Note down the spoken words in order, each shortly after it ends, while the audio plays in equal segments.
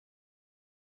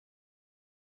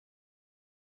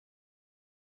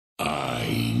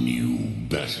I knew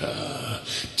better.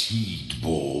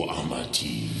 Tidbo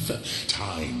amativ.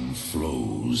 Time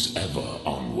flows ever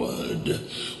onward.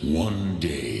 One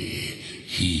day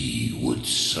he would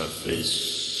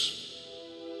surface.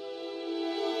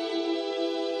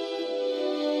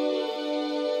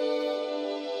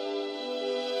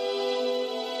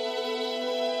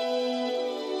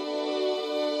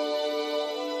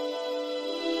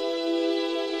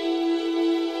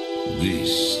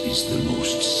 This is the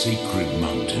most sacred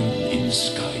mountain in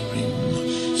Skyrim,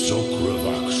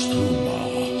 Zokravakstruma,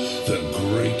 the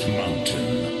great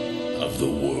mountain of the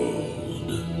world.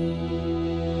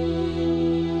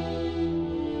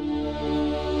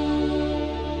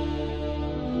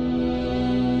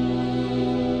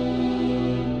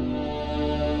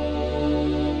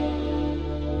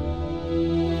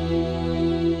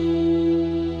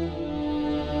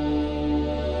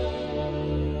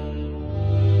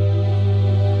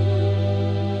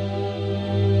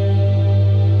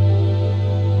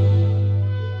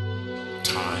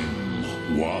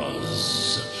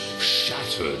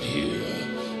 Here,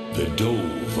 the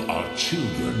Dove are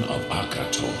children of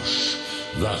Akatosh.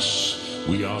 Thus,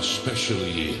 we are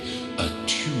specially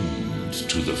attuned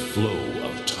to the flow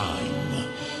of time,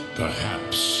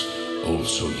 perhaps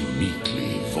also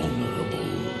uniquely vulnerable.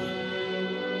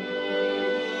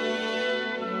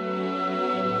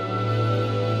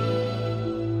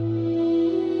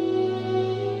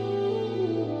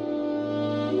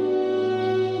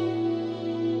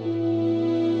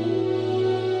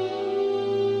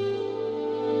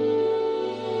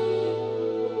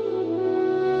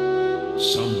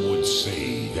 Some would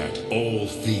say that all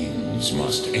things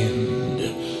must end,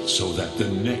 so that the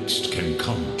next can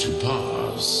come to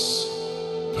pass.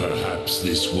 Perhaps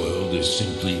this world is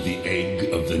simply the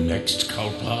egg of the next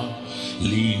Kalpa?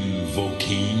 Lean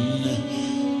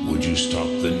Vokin? Would you stop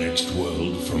the next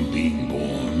world from being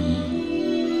born?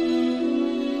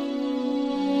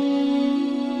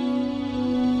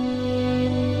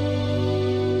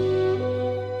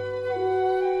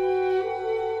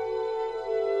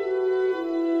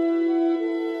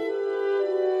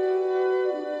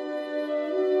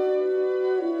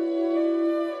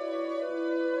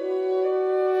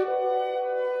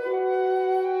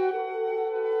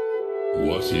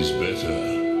 What is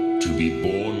better, to be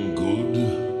born good,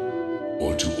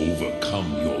 or to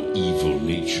overcome your evil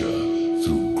nature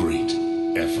through great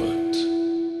effort?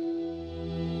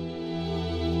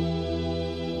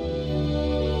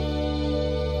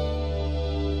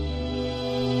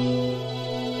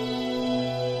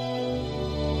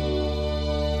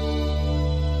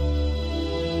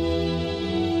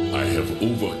 I have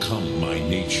overcome my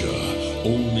nature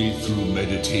only through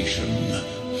meditation.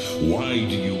 Why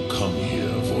do you come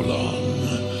here,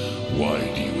 Volan? Why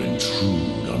do you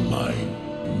intrude on my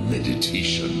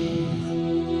meditation?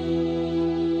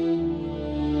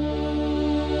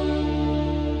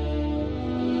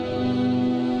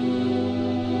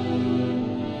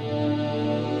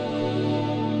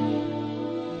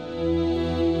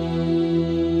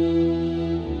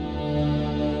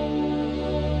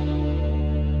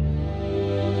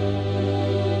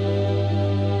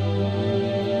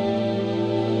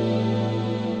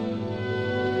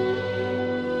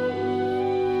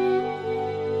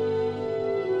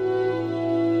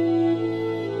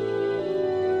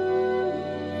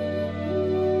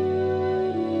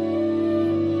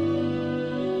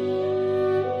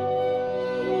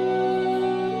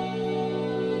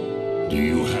 Do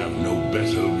you have no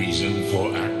better reason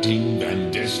for acting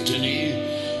than destiny?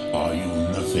 Are you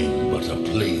nothing but a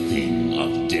plaything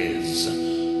of Des,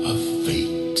 of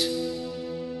fate?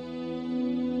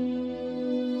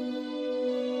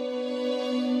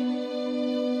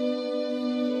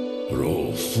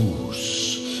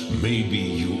 Rolfus, maybe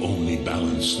you only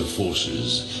balance the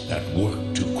forces that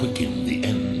work to quicken the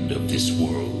end of this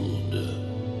world.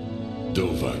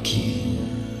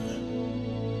 Dovahkiin.